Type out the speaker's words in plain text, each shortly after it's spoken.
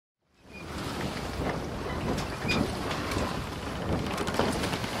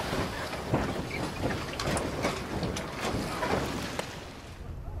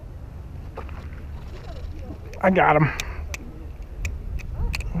I got him.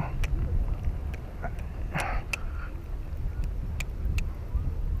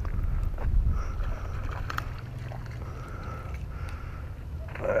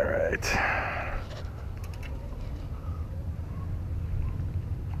 All right.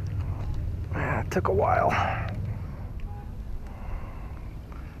 Yeah, it took a while.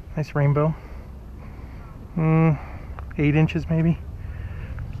 Nice rainbow. 8 inches maybe.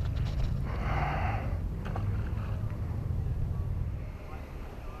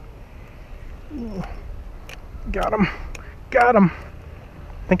 Got him. Got him.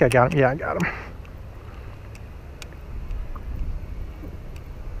 I think I got him. Yeah, I got him.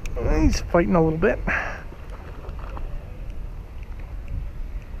 He's fighting a little bit.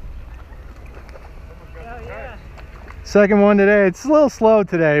 Second one today. It's a little slow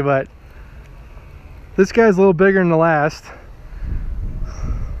today, but this guy's a little bigger than the last.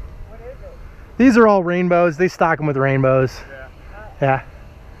 What is it? These are all rainbows. They stock them with rainbows. Yeah.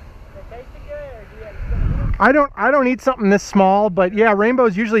 They tasting good, or do you have to I don't eat something this small, but yeah,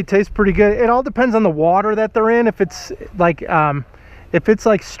 rainbows usually taste pretty good. It all depends on the water that they're in. If it's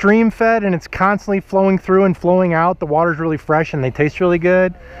like stream fed and it's constantly flowing through and flowing out, the water's really fresh and they taste really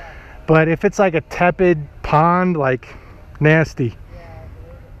good. But if it's like a tepid pond, like nasty.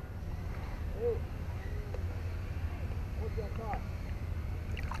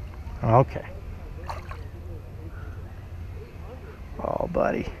 Okay. Oh,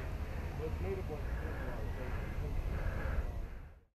 buddy.